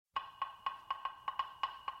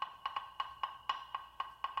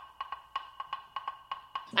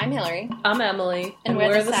I'm Hillary. I'm Emily. And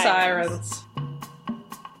we're the Sirens.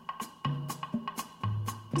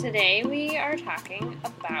 Today we are talking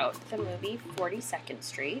about the movie 42nd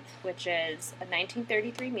Street, which is a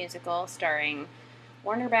 1933 musical starring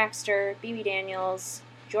Warner Baxter, Bebe Daniels,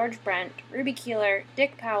 George Brent, Ruby Keeler,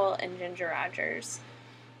 Dick Powell, and Ginger Rogers.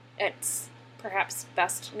 It's perhaps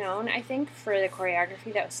best known, I think, for the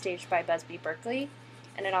choreography that was staged by Busby Berkeley,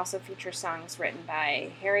 and it also features songs written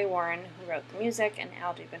by Harry Warren, who wrote the music, and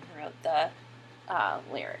Al Dubin, who wrote the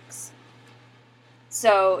lyrics.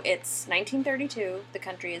 So it's 1932, the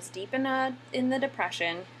country is deep in the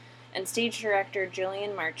Depression, and stage director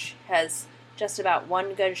Julian March has just about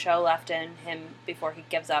one good show left in him before he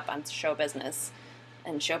gives up on show business,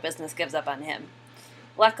 and show business gives up on him.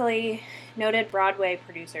 Luckily, noted Broadway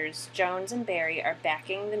producers Jones and Barry are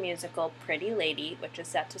backing the musical Pretty Lady, which is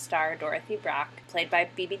set to star Dorothy Brock, played by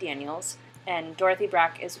Bebe Daniels, and Dorothy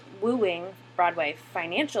Brock is wooing Broadway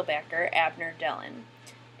financial backer Abner Dillon.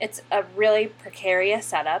 It's a really precarious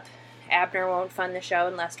setup. Abner won't fund the show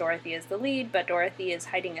unless Dorothy is the lead, but Dorothy is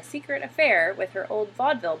hiding a secret affair with her old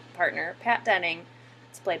vaudeville partner, Pat Denning.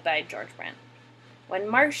 It's played by George Brent. When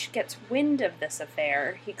Marsh gets wind of this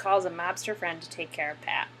affair, he calls a mobster friend to take care of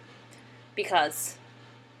Pat, because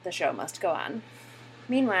the show must go on.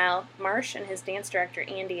 Meanwhile, Marsh and his dance director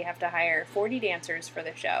Andy have to hire 40 dancers for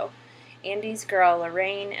the show. Andy's girl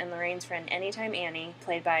Lorraine and Lorraine's friend Anytime Annie,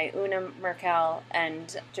 played by Una Merkel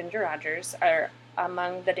and Ginger Rogers, are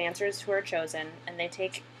among the dancers who are chosen, and they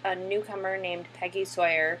take a newcomer named Peggy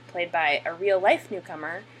Sawyer, played by a real-life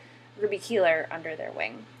newcomer, Ruby Keeler, under their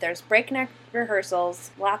wing. There's breakneck rehearsals,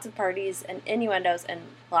 lots of parties and innuendos, and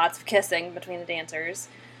lots of kissing between the dancers.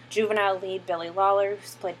 Juvenile lead Billy Lawler,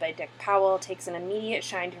 who's played by Dick Powell, takes an immediate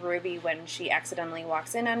shine to Ruby when she accidentally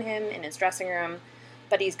walks in on him in his dressing room,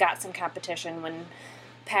 but he's got some competition when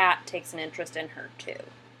Pat takes an interest in her, too.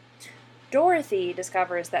 Dorothy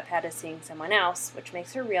discovers that Pat is seeing someone else, which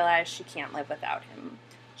makes her realize she can't live without him.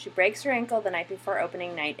 She breaks her ankle the night before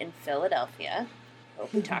opening night in Philadelphia.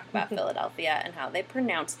 Hope we talk about Philadelphia and how they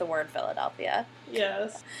pronounce the word Philadelphia.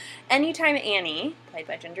 Yes. Anytime Annie, played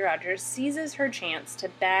by Ginger Rogers, seizes her chance to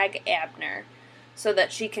bag Abner so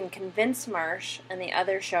that she can convince Marsh and the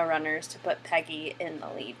other showrunners to put Peggy in the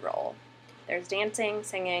lead role. There's dancing,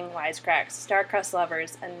 singing, wisecracks, star-crossed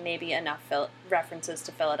lovers, and maybe enough references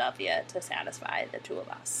to Philadelphia to satisfy the two of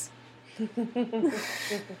us.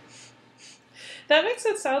 That makes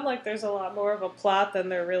it sound like there's a lot more of a plot than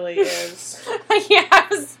there really is.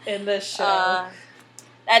 Yes. In this show.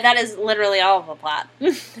 That is literally all of the plot.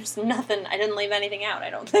 There's nothing, I didn't leave anything out, I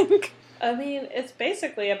don't think. I mean, it's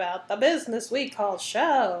basically about the business we call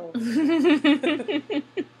show.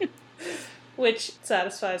 Which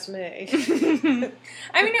satisfies me.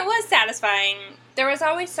 I mean, it was satisfying. There was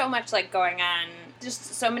always so much, going on.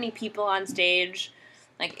 Just so many people on stage,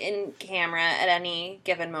 in camera at any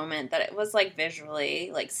given moment, that it was,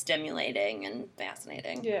 visually, stimulating and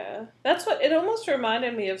fascinating. Yeah. That's what, it almost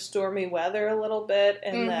reminded me of Stormy Weather a little bit,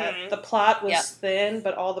 and that the plot was thin,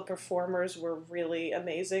 but all the performers were really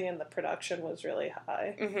amazing, and the production was really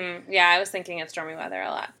high. Mm-hmm. Yeah, I was thinking of Stormy Weather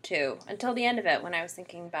a lot, too. Until the end of it, when I was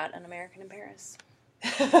thinking about An American in Paris.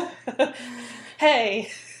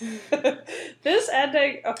 Hey, this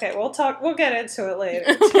ending, okay, we'll get into it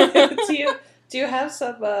later. Do you have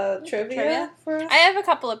some trivia for us? I have a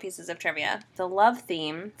couple of pieces of trivia. The love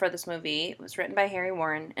theme for this movie was written by Harry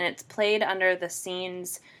Warren, and it's played under the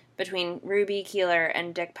scenes between Ruby Keeler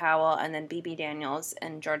and Dick Powell, and then Bebe Daniels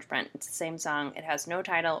and George Brent. It's the same song. It has no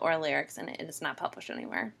title or lyrics, and it is not published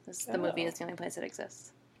anywhere. The movie is the only place it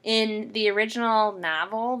exists. In the original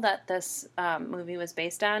novel that this movie was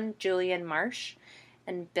based on, Julian Marsh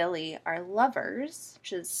and Billy are lovers,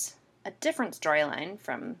 which is a different storyline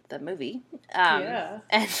from the movie.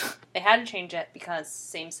 And they had to change it because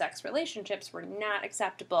same-sex relationships were not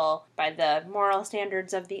acceptable by the moral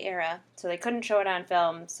standards of the era. So they couldn't show it on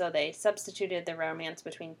film, so they substituted the romance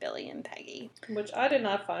between Billy and Peggy. Which I did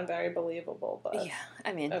not find very believable, but... Yeah,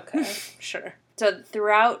 I mean... Okay. Sure. So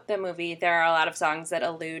throughout the movie, there are a lot of songs that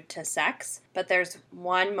allude to sex, but there's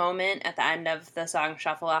one moment at the end of the song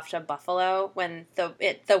Shuffle Off to Buffalo when the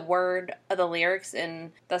lyrics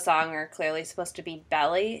in the song are clearly supposed to be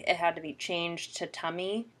belly. It had to be changed to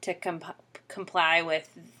tummy to comply with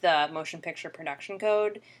the motion picture production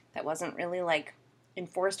code. That wasn't really,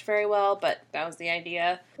 enforced very well, but that was the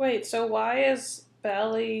idea. Wait, so why is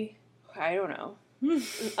belly... I don't know.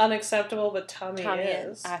 Unacceptable, but tummy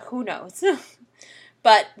is. Who knows?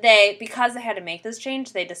 But because they had to make this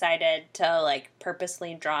change, they decided to,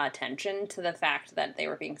 purposely draw attention to the fact that they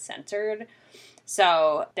were being censored.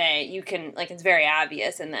 So it's very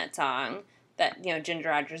obvious in that song that, Ginger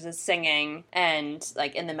Rogers is singing, and,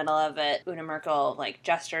 like, in the middle of it, Una Merkel, like,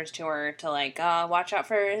 gestures to her to, like, watch out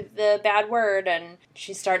for the bad word, and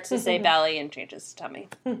she starts to say belly and changes to tummy.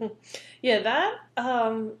 Yeah, that,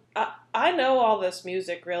 I know all this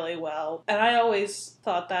music really well, and I always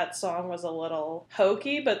thought that song was a little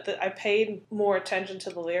hokey, but I paid more attention to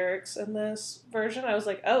the lyrics in this version. I was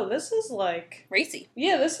like, oh, this is, like... racy.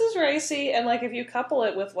 Yeah, this is racy, and, like, if you couple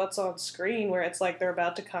it with what's on screen, where it's like they're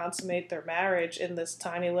about to consummate their marriage in this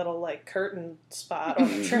tiny little, like, curtain spot on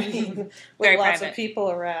a train with lots of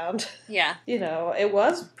people around. Yeah. It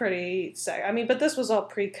was pretty... I mean, but this was all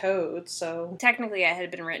pre-code, so... Technically, it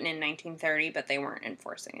had been written in 1930, but they weren't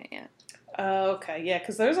enforcing it yet. Oh, okay. Yeah,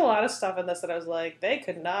 because there's a lot of stuff in this that I was like, they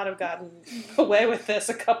could not have gotten away with this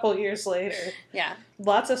a couple years later. Yeah.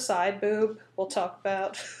 Lots of side boob we'll talk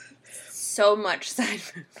about. So much side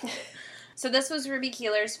boob. So this was Ruby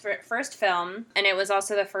Keeler's first film, and it was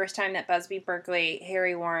also the first time that Busby Berkeley,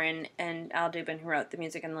 Harry Warren, and Al Dubin, who wrote the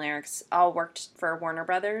music and lyrics, all worked for Warner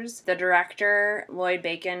Brothers. The director, Lloyd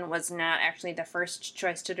Bacon, was not actually the first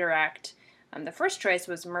choice to direct. The first choice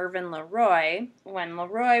was Mervyn LeRoy. When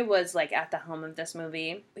LeRoy was, like, at the helm of this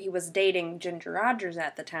movie, he was dating Ginger Rogers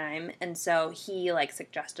at the time, and so he, like,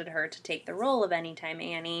 suggested her to take the role of Anytime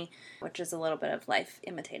Annie, which is a little bit of life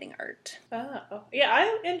imitating art. Oh. Yeah,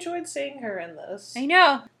 I enjoyed seeing her in this. I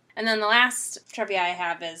know. And then the last trivia I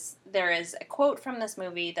have is there is a quote from this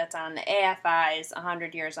movie that's on the AFI's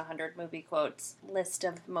 100 Years, 100 Movie Quotes list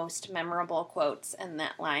of most memorable quotes, and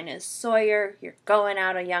that line is, "Sawyer, you're going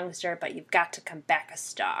out a youngster, but you've got to come back a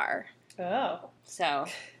star." Oh. So...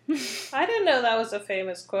 I didn't know that was a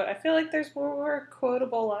famous quote. I feel like there's more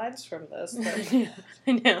quotable lines from this.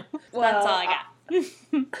 I know. Well, that's all I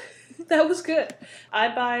got. That was good. I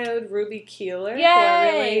bioed Ruby Keeler.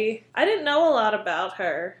 Yay! I didn't know a lot about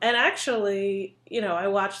her. And actually, I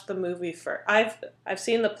watched the movie first. I've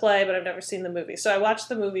seen the play, but I've never seen the movie. So I watched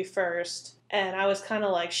the movie first, and I was kind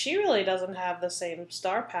of like, she really doesn't have the same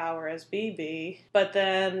star power as Bebe. But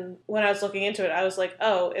then when I was looking into it, I was like,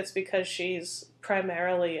 oh, it's because she's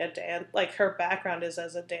primarily her background is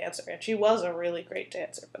as a dancer, and she was a really great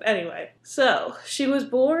dancer. But anyway, so she was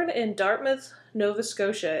born in Dartmouth, Nova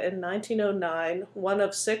Scotia in 1909, one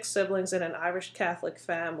of 6 siblings in an Irish Catholic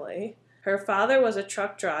family. Her father was a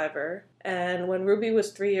truck driver, and when Ruby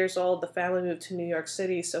was 3 years old, the family moved to New York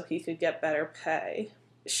City so he could get better pay.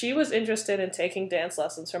 She was interested in taking dance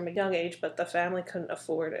lessons from a young age, but the family couldn't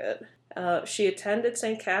afford it. She attended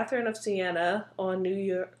St. Catherine of Siena on New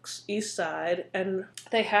York's East Side, and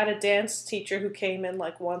they had a dance teacher who came in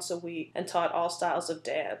like once a week and taught all styles of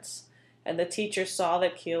dance. And the teacher saw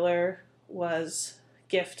that Keeler was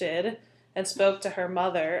gifted and spoke to her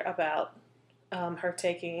mother about her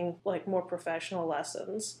taking like more professional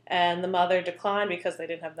lessons. And the mother declined because they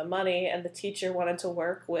didn't have the money, and the teacher wanted to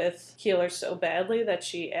work with Keeler so badly that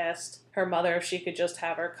she asked her mother if she could just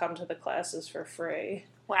have her come to the classes for free.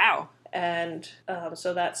 Wow. And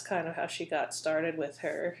so that's kind of how she got started with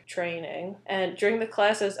her training. And during the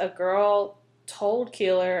classes, a girl told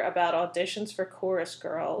Keeler about auditions for chorus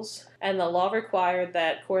girls, and the law required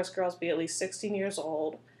that chorus girls be at least 16 years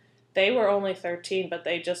old. They were only 13, but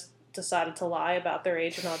they just decided to lie about their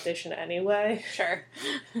age and audition anyway. Sure.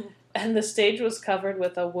 And the stage was covered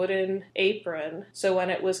with a wooden apron, so when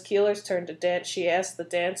it was Keeler's turn to dance, she asked the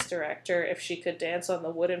dance director if she could dance on the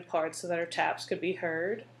wooden part so that her taps could be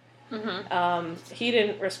heard. Mm-hmm. He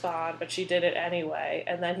didn't respond, but she did it anyway,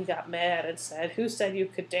 and then he got mad and said, "Who said you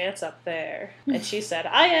could dance up there?" And she said,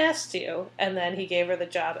 "I asked you," and then he gave her the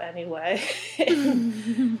job anyway.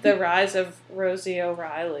 The Rise of Rosie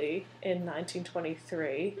O'Reilly in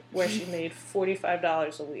 1923, where she made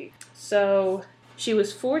 $45 a week. So she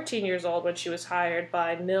was 14 years old when she was hired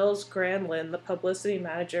by Nils Granlund, the publicity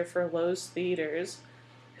manager for Lowe's Theaters,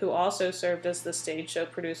 who also served as the stage show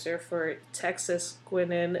producer for Texas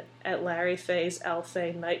Guinan at Larry Fay's El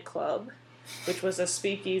Fay nightclub, which was a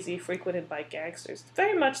speakeasy frequented by gangsters.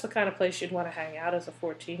 Very much the kind of place you'd want to hang out as a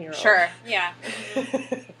 14-year-old. Sure, yeah.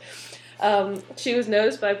 She was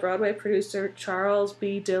noticed by Broadway producer Charles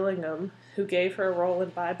B. Dillingham, who gave her a role in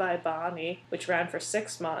Bye Bye Bonnie, which ran for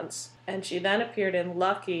 6 months. And she then appeared in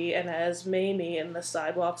Lucky and as Mamie in The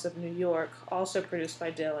Sidewalks of New York, also produced by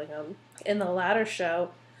Dillingham. In the latter show,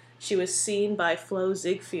 she was seen by Flo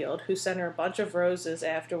Ziegfeld, who sent her a bunch of roses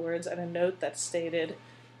afterwards and a note that stated,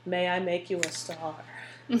 "May I make you a star."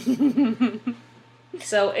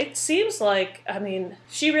 So it seems like,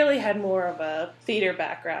 she really had more of a theater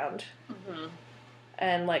background. Mm-hmm.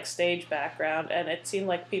 And, stage background, and it seemed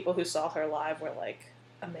like people who saw her live were,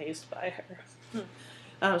 amazed by her.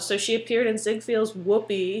 So she appeared in Ziegfel's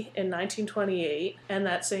Whoopee in 1928, and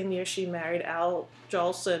that same year she married Al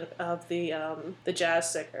Jolson of the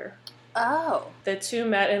jazz singer. Oh. The two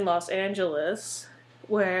met in Los Angeles,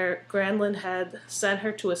 where Grandland had sent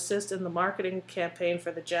her to assist in the marketing campaign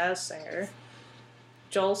for the jazz singer.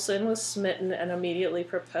 Jolson was smitten and immediately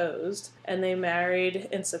proposed, and they married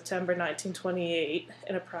in September 1928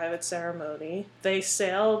 in a private ceremony. They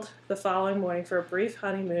sailed the following morning for a brief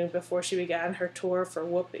honeymoon before she began her tour for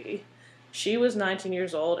Whoopee. She was 19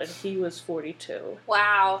 years old and he was 42.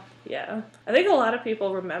 Wow. Yeah. I think a lot of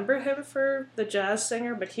people remember him for the jazz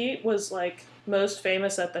singer, but he was like most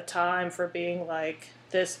famous at the time for being like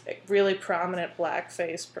this really prominent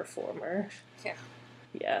blackface performer. Yeah.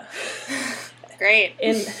 Yeah. Great.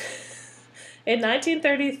 In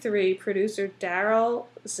 1933, producer Darryl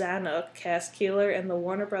Zanuck cast Keeler in the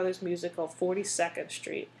Warner Brothers musical 42nd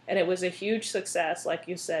Street, and it was a huge success, like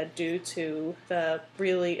you said, due to the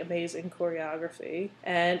really amazing choreography.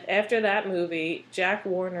 And after that movie, Jack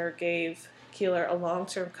Warner gave Keeler a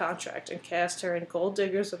long-term contract and cast her in Gold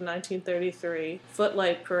Diggers of 1933,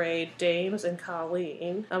 Footlight Parade, Dames, and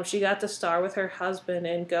Colleen. She got to star with her husband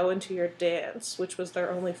in Go Into Your Dance, which was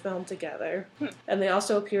their only film together. And they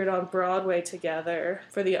also appeared on Broadway together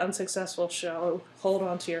for the unsuccessful show Hold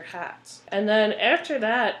On to Your Hats. And then after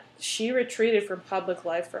that, she retreated from public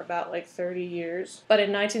life for about 30 years. But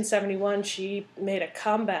in 1971, she made a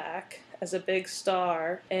comeback as a big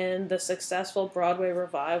star in the successful Broadway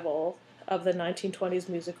revival of the 1920s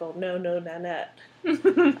musical No No Nanette,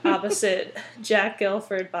 opposite Jack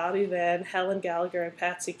Gilford, Bobby Van, Helen Gallagher, and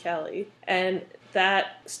Patsy Kelly. And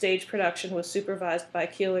that stage production was supervised by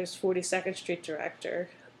Keeler's 42nd Street director,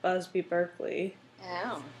 Busby Berkeley.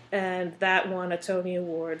 Oh. And that won a Tony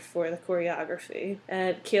Award for the choreography.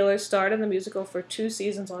 And Keeler starred in the musical for 2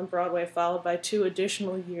 seasons on Broadway, followed by 2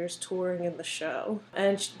 additional years touring in the show.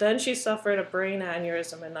 And then she suffered a brain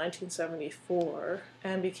aneurysm in 1974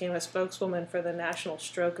 and became a spokeswoman for the National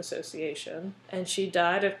Stroke Association. And she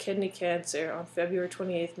died of kidney cancer on February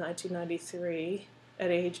 28, 1993,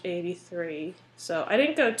 at age 83. So I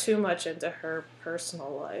didn't go too much into her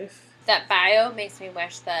personal life. That bio makes me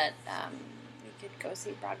wish that we could go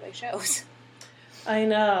see Broadway shows. I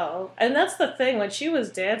know. And that's the thing. When she was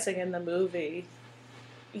dancing in the movie,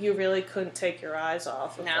 you really couldn't take your eyes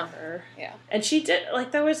off of her. Yeah. And she did,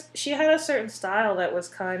 she had a certain style that was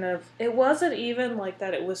kind of, it wasn't even like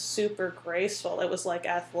that it was super graceful. It was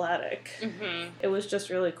athletic. Mm-hmm. It was just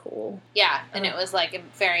really cool. Yeah, and it was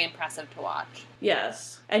very impressive to watch.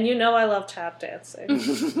 Yes. And I love tap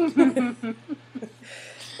dancing.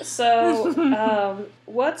 So,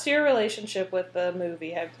 what's your relationship with the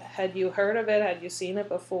movie? Had you heard of it? Had you seen it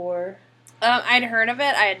before? I'd heard of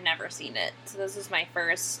it. I had never seen it. So this was my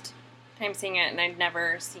first time seeing it, and I'd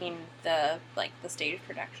never seen the stage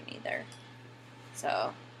production either.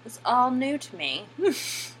 So it was all new to me.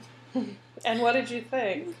 And what did you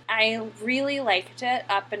think? I really liked it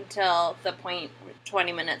up until the point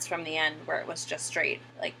 20 minutes from the end where it was just straight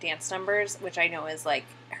dance numbers, which I know is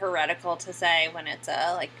heretical to say when it's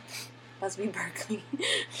Busby Berkeley.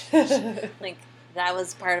 That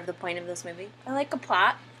was part of the point of this movie. I like a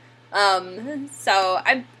plot. Up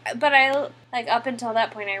until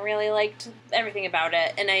that point I really liked everything about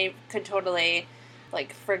it, and I could totally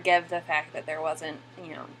forgive the fact that there wasn't,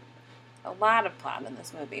 a lot of plot in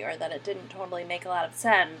this movie, or that it didn't totally make a lot of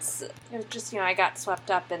sense. It was just, I got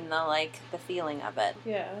swept up in the feeling of it.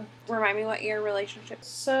 Yeah. Remind me what your relationship.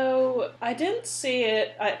 So, I didn't see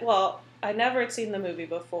it, I never had seen the movie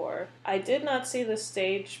before. I did not see the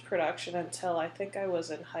stage production until I think I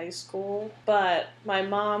was in high school. But my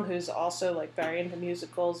mom, who's also very into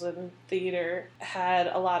musicals and theater, had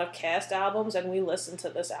a lot of cast albums, and we listened to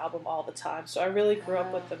this album all the time. So I really grew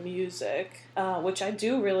up with the music, which I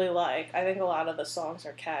do really like. I think a lot of the songs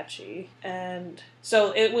are catchy. And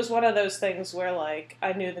so it was one of those things where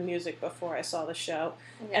I knew the music before I saw the show.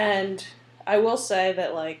 Yeah. And I will say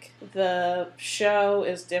that, the show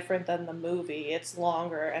is different than the movie. It's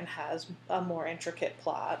longer and has a more intricate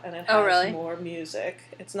plot, and it has more music.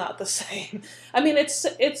 It's not the same. I mean, it's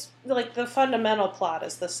the fundamental plot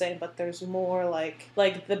is the same, but there's more,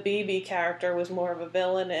 the Bebe character was more of a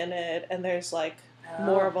villain in it, and there's,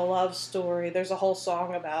 more of a love story. There's a whole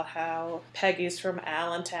song about how Peggy's from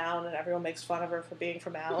Allentown and everyone makes fun of her for being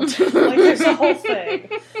from Allentown. There's a whole thing.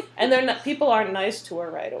 And people aren't nice to her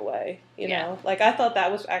right away, you know? I thought that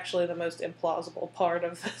was actually the most implausible part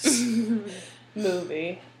of this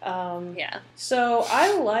movie. So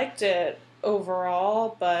I liked it.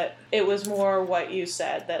 overall, but it was more what you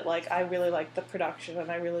said, that like I really liked the production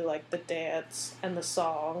and I really liked the dance and the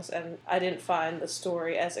songs, and I didn't find the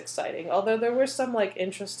story as exciting, although there were some like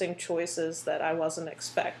interesting choices that I wasn't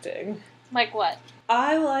expecting. Like what?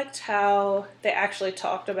 I liked how they actually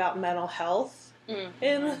talked about mental health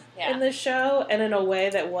in the show, and in a way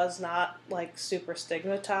that was not like super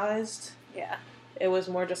stigmatized. Yeah. It was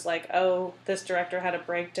more just like, oh, this director had a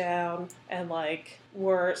breakdown, and like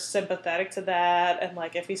we're sympathetic to that, and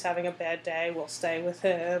like if he's having a bad day, we'll stay with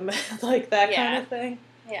him, like that kind of thing.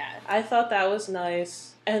 Yeah. I thought that was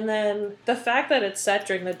nice. And then the fact that it's set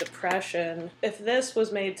during the Depression, if this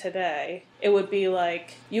was made today, it would be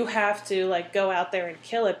like, you have to like go out there and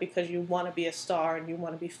kill it because you want to be a star and you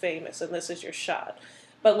want to be famous and this is your shot.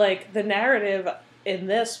 But like the narrative in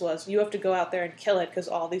this was, you have to go out there and kill it because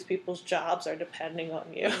all these people's jobs are depending on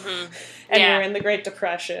you. Mm-hmm. And you're in the Great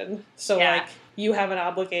Depression. So like you have an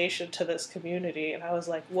obligation to this community. And I was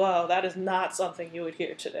like, whoa, that is not something you would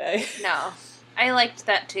hear today. No. I liked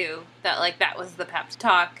that too. That like that was the pep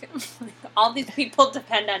talk. All these people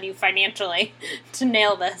depend on you financially to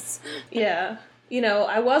nail this. Yeah. You know,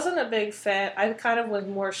 I wasn't a big fan. I kind of was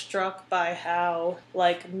more struck by how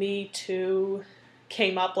like Me Too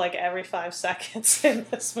came up like every 5 seconds in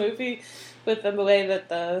this movie, with the way that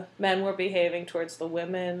the men were behaving towards the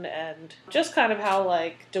women, and just kind of how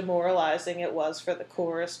like demoralizing it was for the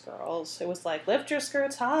chorus girls. It was like, lift your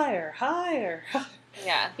skirts higher, higher.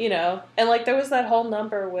 Yeah. You know, and like there was that whole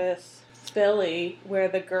number with Billy where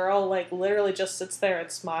the girl like literally just sits there and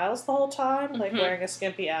smiles the whole time, like wearing a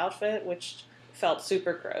skimpy outfit, which felt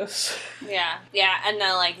super gross. Yeah. Yeah, and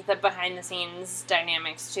then like the behind the scenes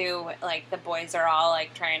dynamics too, like the boys are all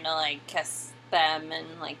like trying to like kiss them and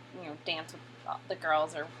like, you know, dance with the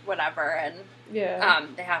girls or whatever, and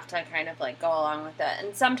they have to kind of like go along with it.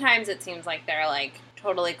 And sometimes it seems like they're like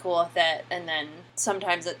totally cool with it, and then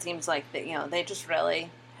sometimes it seems like that, you know, they just really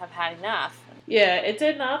have had enough. Yeah, it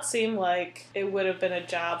did not seem like it would have been a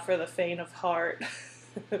job for the faint of heart.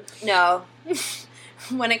 No.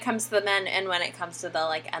 When it comes to the men and when it comes to the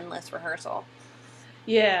like endless rehearsal.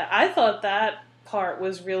 Yeah, I thought that part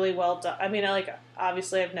was really well done. I mean,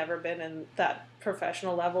 obviously I've never been in that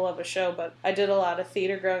professional level of a show, but I did a lot of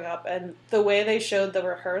theater growing up, and the way they showed the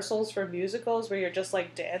rehearsals for musicals where you're just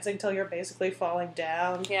like dancing till you're basically falling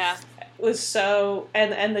down was so,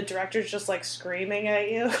 and the director's just like screaming at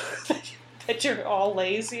you that you're all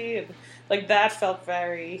lazy, and like that felt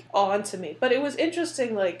very on to me. But it was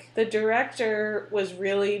interesting, like the director was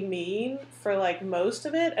really mean for like most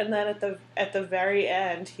of it, and then at the very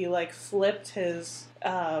end he like flipped his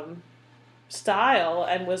style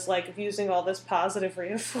and was like using all this positive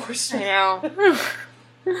reinforcement. I know.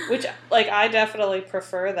 Which, like, I definitely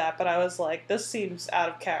prefer that, but I was like, this seems out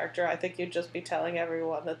of character. I think you'd just be telling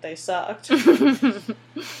everyone that they sucked.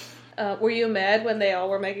 Were you mad when they all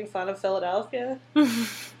were making fun of Philadelphia?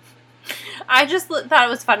 I just thought it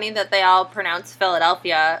was funny that they all pronounced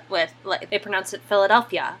Philadelphia with, like, they pronounced it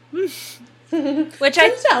Philadelphia.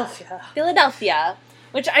 Philadelphia.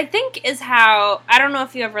 Which I think is how, I don't know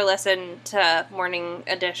if you ever listened to Morning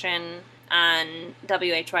Edition on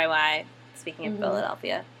WHYY, speaking of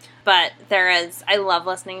Philadelphia, but I love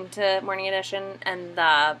listening to Morning Edition, and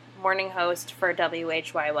the morning host for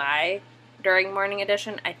WHYY during Morning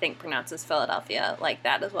Edition, I think pronounces Philadelphia like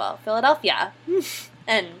that as well. Philadelphia.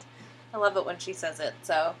 And I love it when she says it,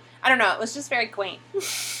 so, I don't know, it was just very quaint.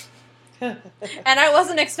 And I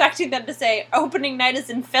wasn't expecting them to say opening night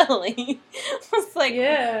is in Philly. I was like,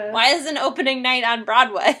 why isn't opening night on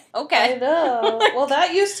Broadway? Okay. I know. Well,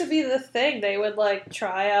 that used to be the thing. They would like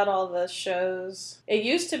try out all the shows. It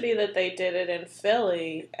used to be that they did it in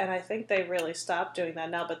Philly, and I think they really stopped doing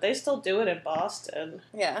that now, but they still do it in Boston.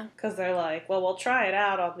 Yeah. Because they're like, well, we'll try it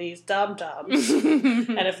out on these dum-dums,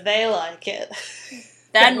 and if they like it...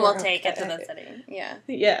 Then we'll take it to the city. Yeah.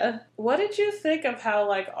 Yeah. What did you think of how,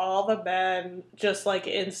 like, all the men just, like,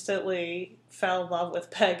 instantly fell in love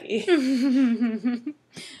with Peggy?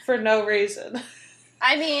 For no reason.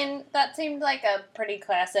 I mean, that seemed like a pretty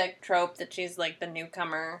classic trope that she's, like, the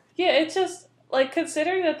newcomer. Yeah, it's just... Like,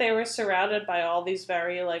 considering that they were surrounded by all these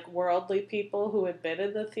very, like, worldly people who had been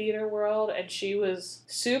in the theater world, and she was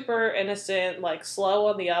super innocent, like, slow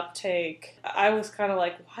on the uptake, I was kind of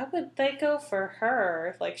like, why would they go for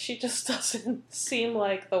her? Like, she just doesn't seem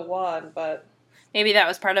like the one, but... Maybe that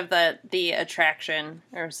was part of the attraction,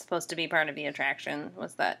 or supposed to be part of the attraction,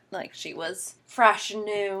 was that, like, she was fresh and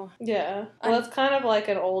new. Yeah. Well, it's kind of like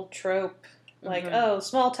an old trope Like, oh,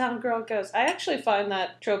 small town girl goes. I actually find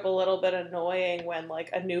that trope a little bit annoying when,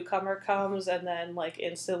 like, a newcomer comes and then, like,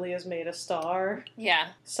 instantly is made a star. Yeah.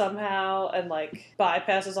 Somehow, and, like,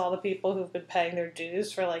 bypasses all the people who've been paying their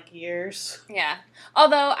dues for, like, years. Yeah.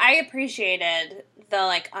 Although I appreciated the,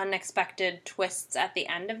 like, unexpected twists at the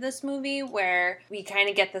end of this movie where we kind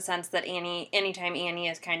of get the sense that anytime Annie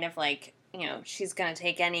is kind of, like, you know, she's going to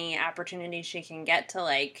take any opportunity she can get to,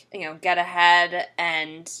 like, you know, get ahead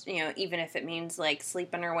and, you know, even if it means, like,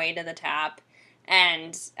 sleeping her way to the top.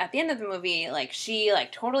 And at the end of the movie, like, she,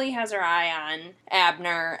 like, totally has her eye on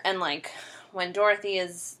Abner and, like, when Dorothy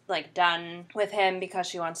is, like, done with him because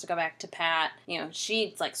she wants to go back to Pat, you know,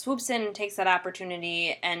 she, like, swoops in and takes that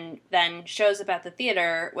opportunity and then shows up at the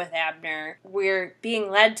theater with Abner. We're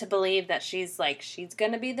being led to believe that she's, like, she's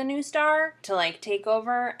gonna be the new star to, like, take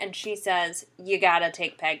over, and she says, you gotta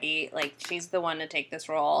take Peggy, like, she's the one to take this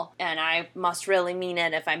role, and I must really mean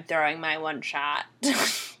it if I'm throwing my one shot.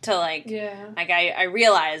 To, like, like, I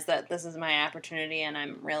realize that this is my opportunity, and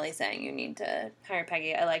I'm really saying you need to hire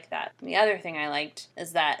Peggy. I like that. And the other thing I liked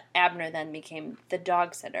is that Abner then became the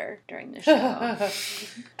dog sitter during the show.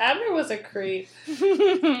 Abner was a creep.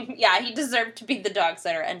 Yeah, he deserved to be the dog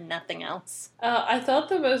sitter and nothing else. I thought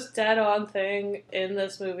the most dead-on thing in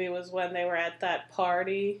this movie was when they were at that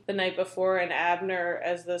party the night before, and Abner,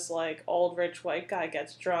 as this, like, old rich white guy,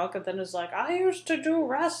 gets drunk, and then is like, I used to do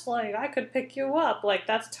wrestling, I could pick you up. Like,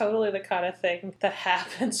 that's totally the kind of thing that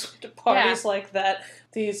happens at parties like that.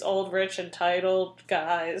 These old, rich, entitled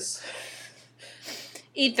guys.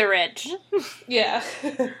 Eat the rich. Yeah.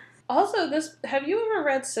 Also, have you ever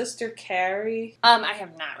read Sister Carrie? I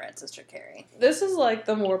have not read Sister Carrie. This is, like,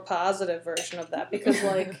 the more positive version of that, because,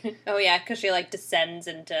 like... Oh, yeah, because she, like, descends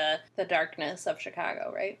into the darkness of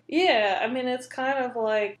Chicago, right? Yeah, I mean, it's kind of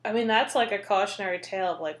like... I mean, that's, like, a cautionary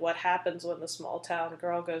tale of, like, what happens when the small-town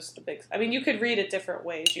girl goes to the big... I mean, you could read it different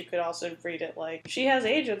ways. You could also read it like, she has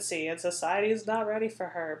agency, and society is not ready for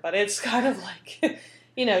her. But it's kind of like,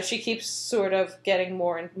 you know, she keeps sort of getting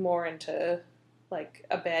more and more into... like,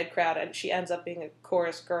 a bad crowd, and she ends up being a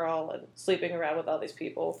chorus girl and sleeping around with all these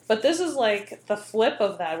people. But this is, like, the flip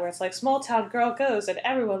of that, where it's like, small-town girl goes, and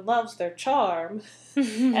everyone loves their charm,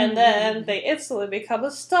 and then they instantly become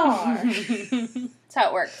a star. That's how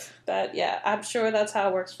it works. But, yeah, I'm sure that's how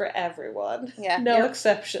it works for everyone. Yeah. No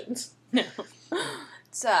exceptions. No.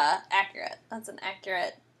 It's, accurate. That's an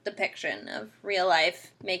accurate depiction of real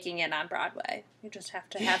life making it on Broadway. You just have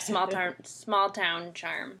to have small town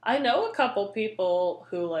charm. I know a couple people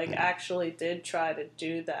who, like, actually did try to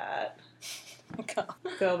do that.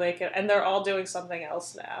 Go make it, and they're all doing something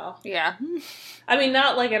else now. Yeah. I mean,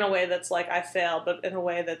 not, like, in a way that's, like, I failed, but in a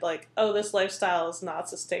way that, like, oh, this lifestyle is not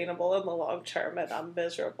sustainable in the long term, and I'm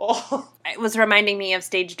miserable. It was reminding me of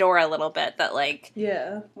Stage Door a little bit, that, like,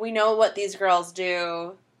 yeah, we know what these girls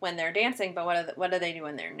do when they're dancing, but what do they do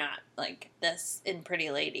when they're not? Like, this in Pretty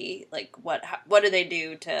Lady, like, what do they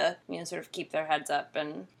do to, you know, sort of keep their heads up?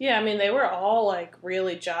 And yeah, I mean, they were all, like,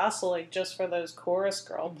 really jostling just for those chorus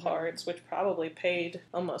girl parts, which probably paid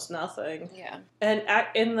almost nothing. Yeah. And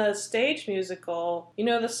in the stage musical, you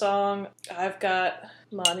know the song, I've Got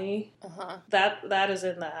Money? Uh-huh. That is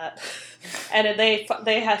in that. And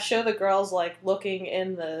they show the girls, like, looking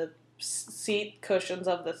in the seat cushions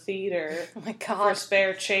of the theater oh my God. for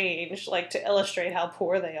spare change, like, to illustrate how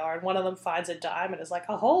poor they are. And one of them finds a dime and is like,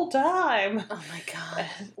 a whole dime! Oh my God.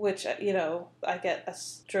 Which, you know, I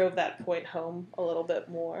drove that point home a little bit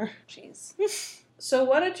more. Jeez. So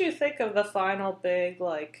what did you think of the final big,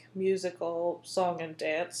 like, musical song and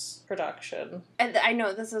dance production? And I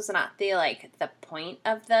know this is not the point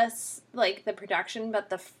of this, like, the production, but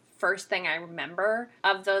the first thing I remember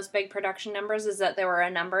of those big production numbers is that there were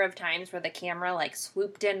a number of times where the camera, like,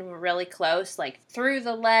 swooped in really close, like, through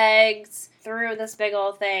the legs, through this big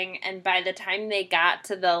old thing, and by the time they got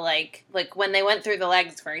to the, like when they went through the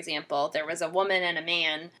legs, for example, there was a woman and a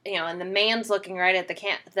man, you know, and the man's looking right at the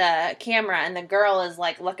camera, and the girl is,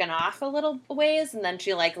 like, looking off a little ways, and then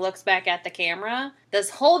she, like, looks back at the camera.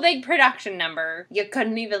 This whole big production number, you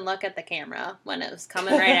couldn't even look at the camera when it was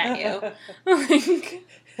coming right at you.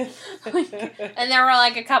 And there were,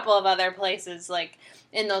 like, a couple of other places, like,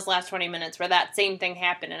 in those last 20 minutes where that same thing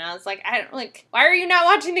happened, and I was like, why are you not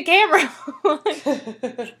watching the camera?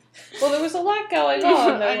 Well, there was a lot going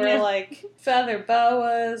on. There were, like, feather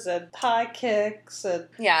boas and high kicks and...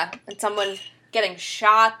 Yeah, and someone getting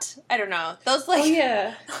shot. I don't know. Those, like... Oh,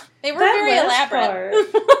 yeah. They were very elaborate.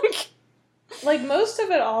 like, most of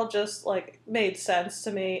it all just, like, made sense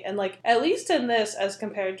to me. And, like, at least in this, as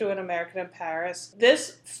compared to An American in Paris,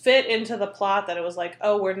 this fit into the plot that it was like,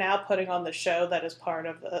 oh, we're now putting on the show that is part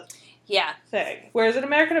of the thing. Whereas in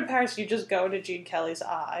American in Paris, you just go into Gene Kelly's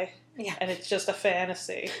eye. Yeah. And it's just a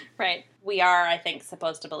fantasy. Right. We are, I think,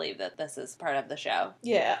 supposed to believe that this is part of the show.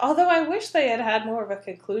 Yeah. Although I wish they had more of a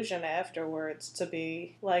conclusion afterwards to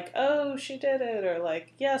be like, oh, she did it. Or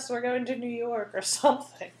like, yes, we're going to New York or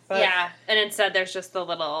something. But yeah. And instead there's just the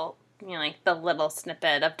little... like the little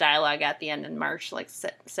snippet of dialogue at the end in March, like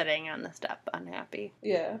sitting on the step, unhappy.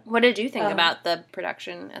 Yeah. What did you think about the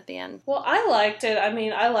production at the end? Well, I liked it. I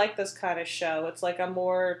mean, I like this kind of show. It's like a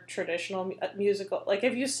more traditional musical. Like,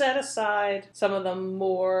 if you set aside some of the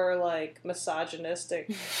more, like,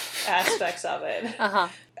 misogynistic aspects of it,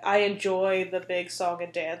 I enjoy the big song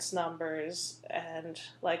and dance numbers and,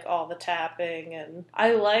 like, all the tapping. And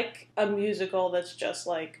I like a musical that's just,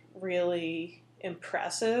 like, really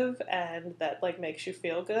impressive and that like makes you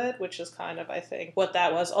feel good, which is kind of I think what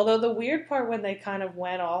that was. Although the weird part when they kind of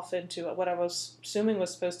went off into what I was assuming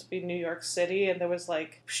was supposed to be New York City and there was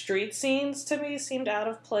like street scenes to me seemed out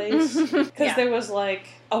of place because there was like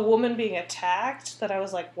a woman being attacked that I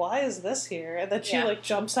was like, why is this here? And then she like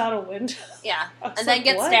jumps out a window. Yeah. And then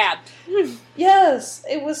gets stabbed. Yes.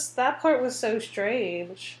 It was, that part was so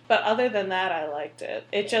strange. But other than that, I liked it.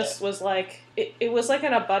 It just was like, it was like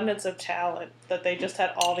an abundance of talent that they just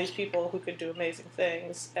had all these people who could do amazing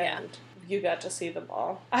things. And you got to see them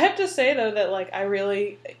all. I have to say, though, that, like, I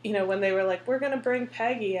really, you know, when they were like, we're going to bring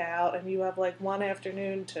Peggy out and you have, like, one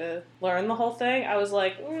afternoon to learn the whole thing, I was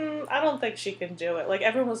like, I don't think she can do it. Like,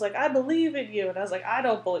 everyone was like, I believe in you. And I was like, I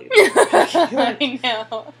don't believe in you. Like, I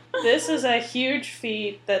know. This is a huge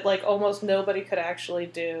feat that, like, almost nobody could actually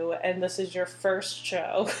do, and this is your first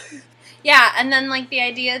show. Yeah, and then, like, the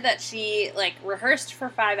idea that she, like, rehearsed for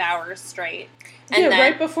 5 hours straight. And then,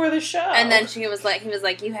 right before the show. And then he was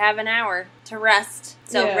like, you have an hour to rest,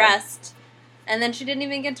 so rest. And then she didn't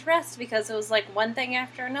even get to rest because it was, like, one thing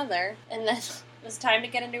after another. And then it was time to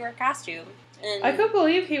get into her costume. And I could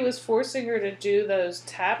believe he was forcing her to do those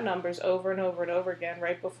tap numbers over and over and over again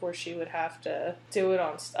right before she would have to do it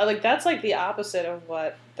on... Like, that's, like, the opposite of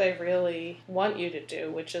what they really want you to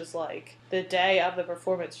do, which is, like, the day of the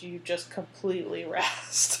performance, you just completely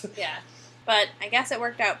rest. Yeah. But I guess it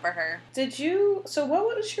worked out for her. So what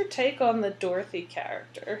was your take on the Dorothy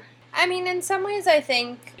character? I mean, in some ways I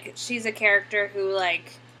think she's a character who,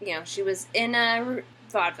 like, you know, she was in a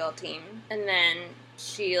vaudeville team, and then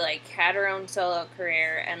she, like, had her own solo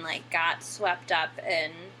career and, like, got swept up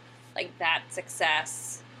in, like, that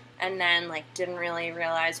success, and then, like, didn't really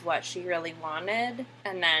realize what she really wanted,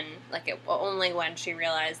 and then, like, only when she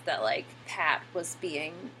realized that, like, Pat was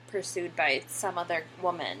being pursued by some other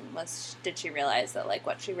woman did she realize that, like,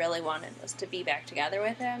 what she really wanted was to be back together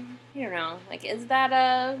with him. I don't know. Like, is that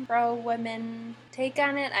a pro-women take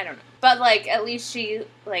on it? I don't know. But, like, at least she,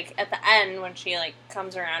 like, at the end, when she, like,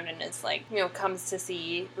 comes around and is, like, you know, comes to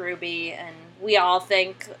see Ruby, and we all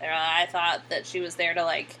think, I thought that she was there to,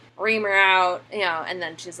 like, ream her out, you know, and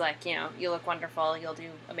then she's like, you know, you look wonderful, you'll do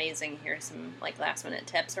amazing, here's some, like, last-minute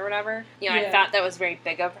tips or whatever. You know, I thought that was very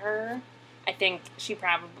big of her. I think she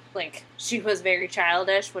probably, like, she was very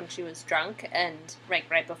childish when she was drunk and, like,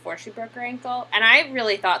 right before she broke her ankle. And I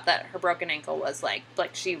really thought that her broken ankle was, like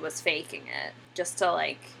she was faking it just to,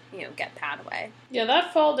 like, you know, get Pat away. Yeah,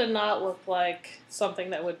 that fall did not look like something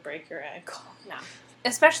that would break your ankle. No.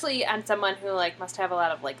 Especially on someone who, like, must have a lot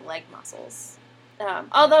of, like, leg muscles.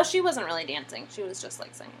 Although she wasn't really dancing. She was just,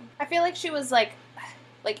 like, singing. I feel like she was, like,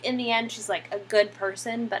 in the end, she's, like, a good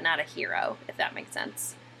person, but not a hero, if that makes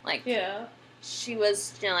sense. Like, she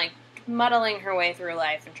was, you know, like, muddling her way through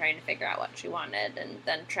life and trying to figure out what she wanted and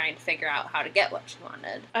then trying to figure out how to get what she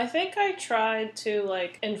wanted. I think I tried to,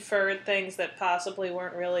 like, infer things that possibly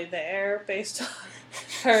weren't really there based on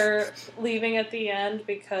her leaving at the end,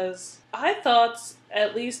 because I thought,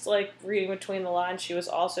 at least, like, reading between the lines, she was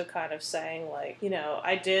also kind of saying, like, you know,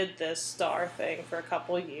 I did this star thing for a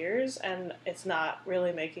couple years and it's not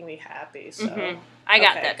really making me happy, so... I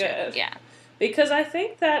got that, good. Too, yeah. Because I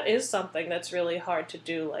think that is something that's really hard to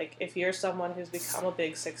do. Like, if you're someone who's become a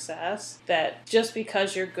big success, that just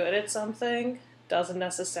because you're good at something doesn't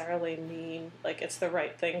necessarily mean, like, it's the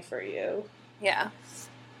right thing for you. Yeah.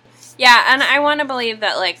 Yeah, and I want to believe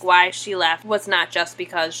that, like, why she left was not just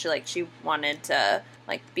because she wanted to,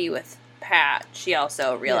 like, be with Pat. She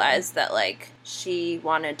also realized that, like, she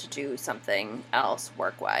wanted to do something else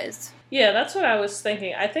work-wise. Yeah, that's what I was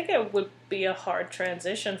thinking. I think it would be a hard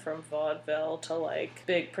transition from vaudeville to, like,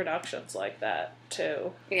 big productions like that,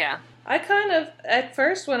 too. Yeah. I kind of, at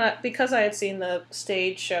first, because I had seen the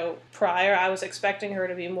stage show prior, I was expecting her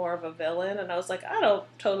to be more of a villain, and I was like, I don't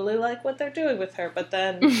totally like what they're doing with her, but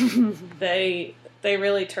then they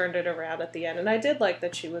really turned it around at the end, and I did like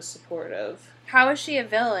that she was supportive. How is she a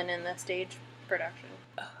villain in the stage production?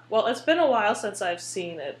 Well, it's been a while since I've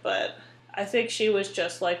seen it, but I think she was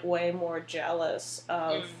just, like, way more jealous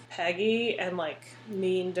of Peggy and, like,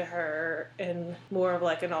 mean to her in more of,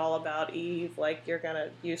 like, an all-about-Eve, like, you're gonna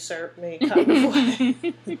usurp me kind of way.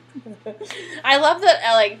 I love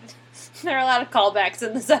that, like, there are a lot of callbacks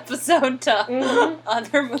in this episode to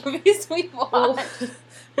other movies we've watched. Well,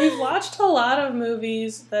 we've watched a lot of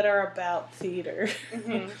movies that are about theater.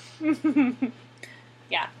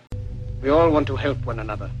 Yeah. We all want to help one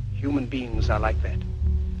another. Human beings are like that.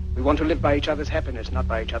 We want to live by each other's happiness, not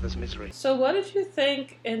by each other's misery. So what did you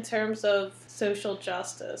think in terms of social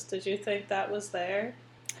justice? Did you think that was there?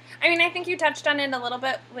 I mean, I think you touched on it a little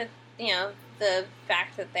bit with, you know, the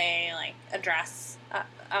fact that they, like, address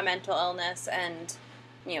a mental illness and,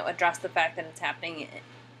 you know, address the fact that it's happening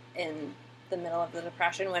in the middle of the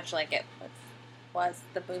Depression, which, like,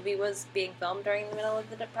 the movie was being filmed during the middle of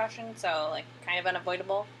the Depression, so, like, kind of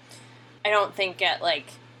unavoidable. I don't think it, like,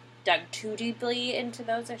 dug too deeply into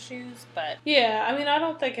those issues, but... Yeah, I mean, I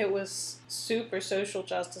don't think it was super social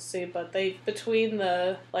justice-y, but between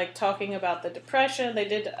the, like, talking about the Depression, they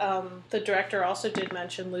did, the director also did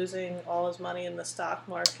mention losing all his money in the stock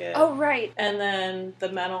market. Oh, right. And then the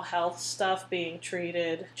mental health stuff being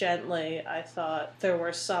treated gently, I thought there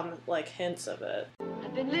were some, like, hints of it.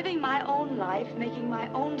 I've been living my own life, making my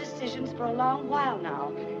own decisions for a long while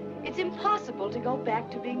now. It's impossible to go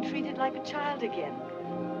back to being treated like a child again.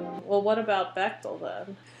 Well, what about Bechtel,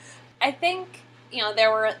 then? I think, you know,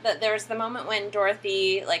 there's the moment when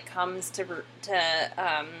Dorothy, like, comes to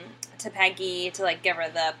Peggy to, like, give her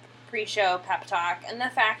the pre-show pep talk, and the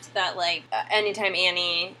fact that, like, anytime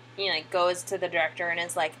Annie, you know, like, goes to the director and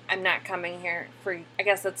is like, I'm not coming here for... I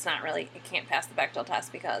guess that's not really... It can't pass the Bechdel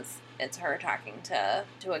test because it's her talking to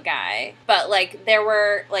a guy. But, like, there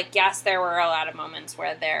were, like, yes, there were a lot of moments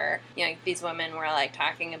where you know, these women were, like,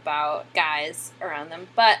 talking about guys around them.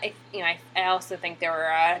 But, I also think there were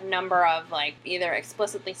a number of, like, either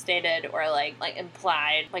explicitly stated or, like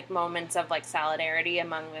implied, like, moments of, like, solidarity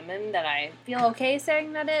among women that I feel okay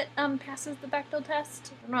saying that it passes the Bechdel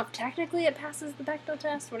test. I don't know if technically it passes the Bechdel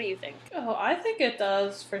test. What do you think? Oh, I think it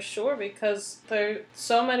does for sure, because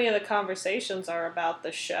so many of the conversations are about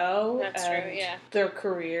the show. That's and true, yeah. their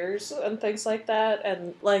careers and things like that.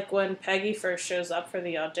 And, like, when Peggy first shows up for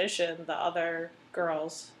the audition, the other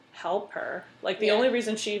girls help her. Like, the only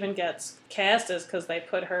reason she even gets cast is because they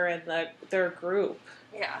put her in their group.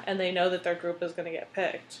 Yeah. And they know that their group is going to get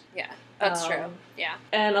picked. Yeah, that's true. Yeah.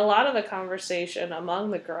 And a lot of the conversation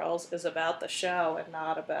among the girls is about the show and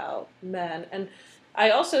not about men. And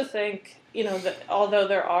I also think, you know, that although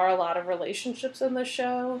there are a lot of relationships in the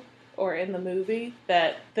show or in the movie,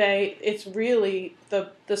 that it's really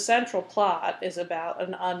the central plot is about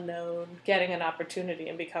an unknown getting an opportunity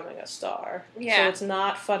and becoming a star. Yeah. So it's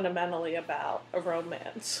not fundamentally about a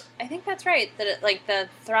romance. I think that's right. That like the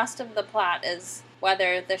thrust of the plot is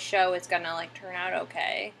whether the show is gonna, like, turn out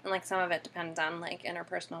okay, and, like, some of it depends on, like,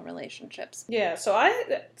 interpersonal relationships. Yeah, so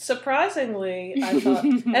I surprisingly I thought,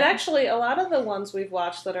 and actually a lot of the ones we've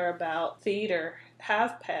watched that are about theater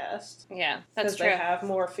have passed. Yeah, that's true. Because they have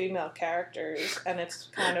more female characters, and it's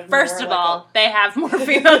kind of First more of like all, they have more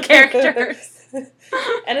female characters.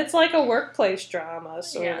 and it's like a workplace drama,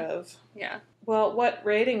 sort of. Yeah. Well, what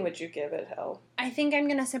rating would you give it, Hel? I think I'm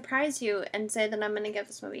gonna surprise you and say that I'm gonna give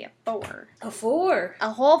this movie a 4. A 4?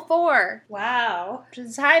 A whole 4. Wow. Which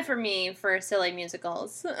is high for me for silly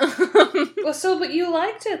musicals. Well, but you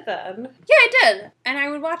liked it then. Yeah, I did. And I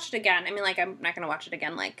would watch it again. I mean, like, I'm not gonna watch it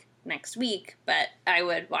again, like, next week, but I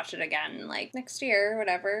would watch it again, like, next year or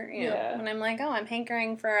whatever, you know, when I'm like, oh, I'm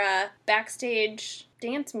hankering for a backstage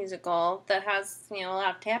dance musical that has, you know, a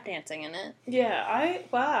lot of tap dancing in it. Yeah,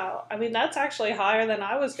 wow. I mean, that's actually higher than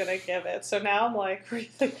I was going to give it, so now I'm like,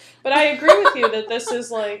 but I agree with you that this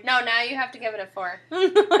is like... No, now you have to give it a 4.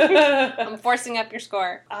 I'm forcing up your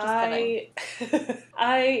score. I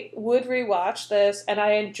would rewatch this, and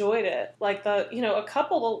I enjoyed it. Like,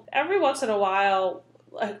 every once in a while...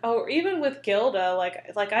 or even with Gilda,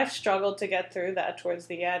 like I've struggled to get through that towards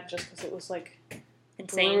the end just because it was, like,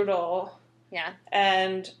 insane. Brutal. Yeah.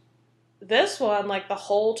 And this one, like, the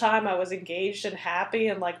whole time I was engaged and happy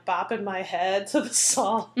and, like, bopping my head to the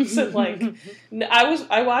songs. And, like,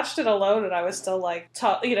 I watched it alone and I was still, like,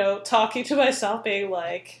 talking to myself, being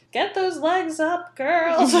like, get those legs up,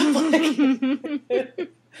 girls.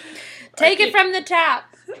 Take it from the top.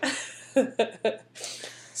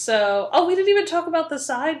 So, we didn't even talk about the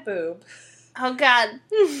side boob. Oh, God.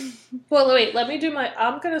 Well, wait, let me do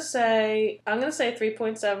I'm gonna say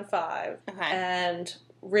 3.75. Okay. And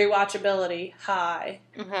rewatchability, high.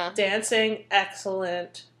 Uh-huh. Dancing,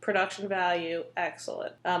 excellent. Production value,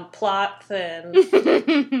 excellent. Plot,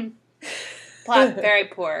 thin. Plot, very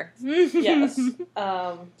poor. Yes.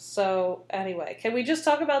 So, anyway, can we just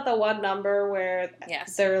talk about the one number where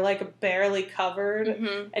they're, like, barely covered?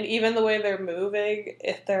 Mm-hmm. And even the way they're moving,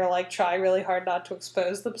 if they're, like, trying really hard not to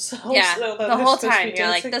expose themselves. Yeah, so the whole time you're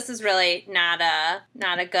like, this is really not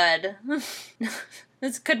a good...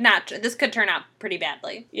 This could turn out pretty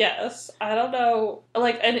badly. Yes. I don't know.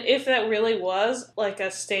 Like, and if that really was, like, a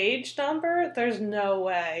stage number, there's no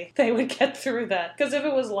way they would get through that. Because if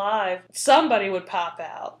it was live, somebody would pop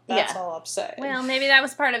out. That's all I'm saying. Well, maybe that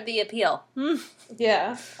was part of the appeal.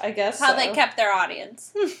 Yeah, I guess How they kept their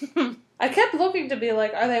audience. I kept looking to be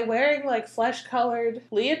like, are they wearing, like, flesh-colored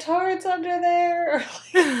leotards under there?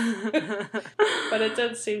 But it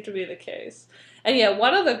didn't seem to be the case. And yeah,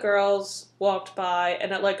 one of the girls walked by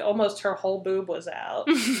and like almost her whole boob was out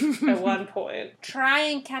at one point. Try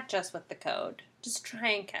and catch us with the code. Just try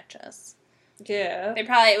and catch us. Yeah.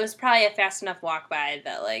 It was probably a fast enough walk by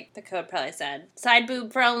that, like, the code probably said side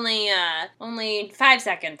boob for only 5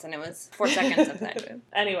 seconons, and it was 4 seconds of side boob.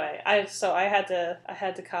 Anyway, I had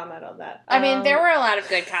to comment on that. I mean, there were a lot of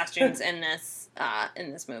good costumes in this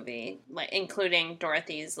movie, like including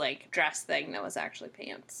Dorothy's like dress thing that was actually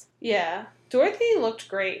pants. Yeah. Dorothy looked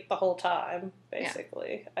great the whole time,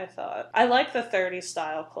 basically, I thought. I like the 30s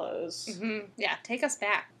style clothes. Mm-hmm. Yeah, take us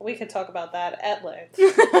back. We could talk about that at length.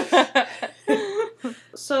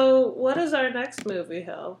 So, what is our next movie,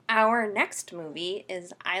 Hill? Our next movie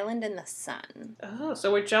is Island in the Sun. Oh,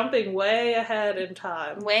 so we're jumping way ahead in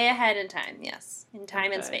time. Way ahead in time, yes. In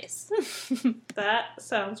time and space. That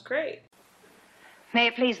sounds great. May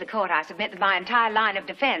it please the court, I submit that my entire line of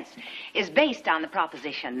defense is based on the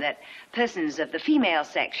proposition that persons of the female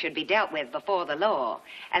sex should be dealt with before the law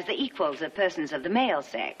as the equals of persons of the male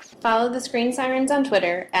sex. Follow the Screen Sirens on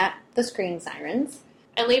Twitter @thescreensirens.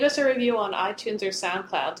 And leave us a review on iTunes or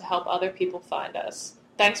SoundCloud to help other people find us.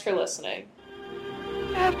 Thanks for listening.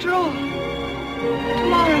 After all,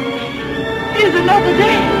 tomorrow is another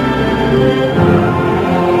day.